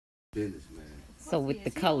Business, man. So with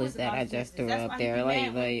the colors that I just threw up there,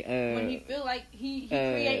 when he feel like he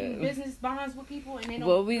creating business bonds with people and they don't.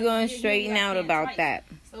 Well, we gonna straighten out about that.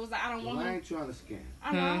 So it's like I don't want. I ain't trying to scam.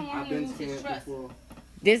 I don't want I've been scammed before.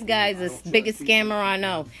 This guy's the biggest scammer I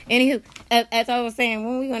know. Anywho, as I was saying,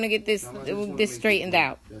 when we gonna get this straightened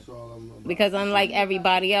out? That's all I'm about. Because unlike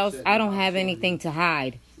everybody else, I don't have anything to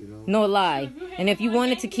hide. No lie. And if you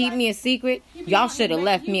wanted to keep me a secret, y'all should have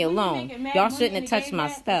left me alone. Y'all shouldn't have touched my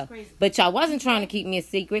stuff. But y'all wasn't trying to keep me a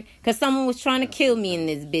secret because someone was trying to kill me in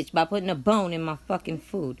this bitch by putting a bone in my fucking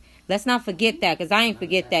food. Let's not forget that, because I ain't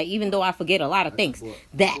forget that, even though I forget a lot of things.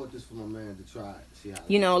 That,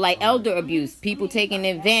 you know, like elder abuse, people taking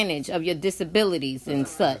advantage of your disabilities and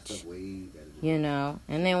such. You know,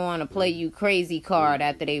 and they want to play you crazy card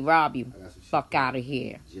after they rob you. Fuck out of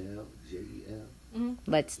here.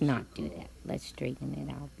 Let's not do that. Let's straighten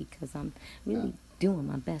it out because I'm really doing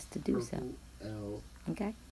my best to do so. Okay?